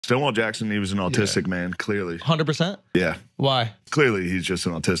Stonewall Jackson, he was an autistic man, clearly. 100%? Yeah. Why? Clearly, he's just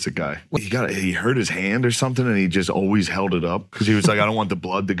an autistic guy. He hurt his hand or something, and he just always held it up because he was like, I don't want the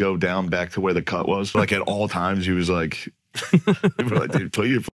blood to go down back to where the cut was. Like at all times, he was like, like, dude, put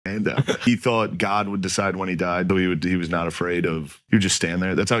your hand down. He thought God would decide when he died, so he was not afraid of. He would just stand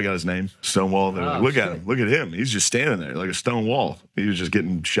there. That's how he got his name, Stonewall. They're like, look at him, look at him. He's just standing there like a stone wall. He was just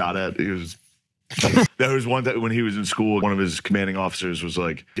getting shot at. He was. There was one that when he was in school, one of his commanding officers was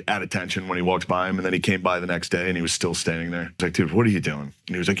like at attention when he walked by him, and then he came by the next day and he was still standing there. He's like, dude, what are you doing?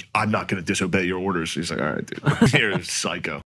 And he was like, I'm not going to disobey your orders. He's like, all right, dude, you're a psycho.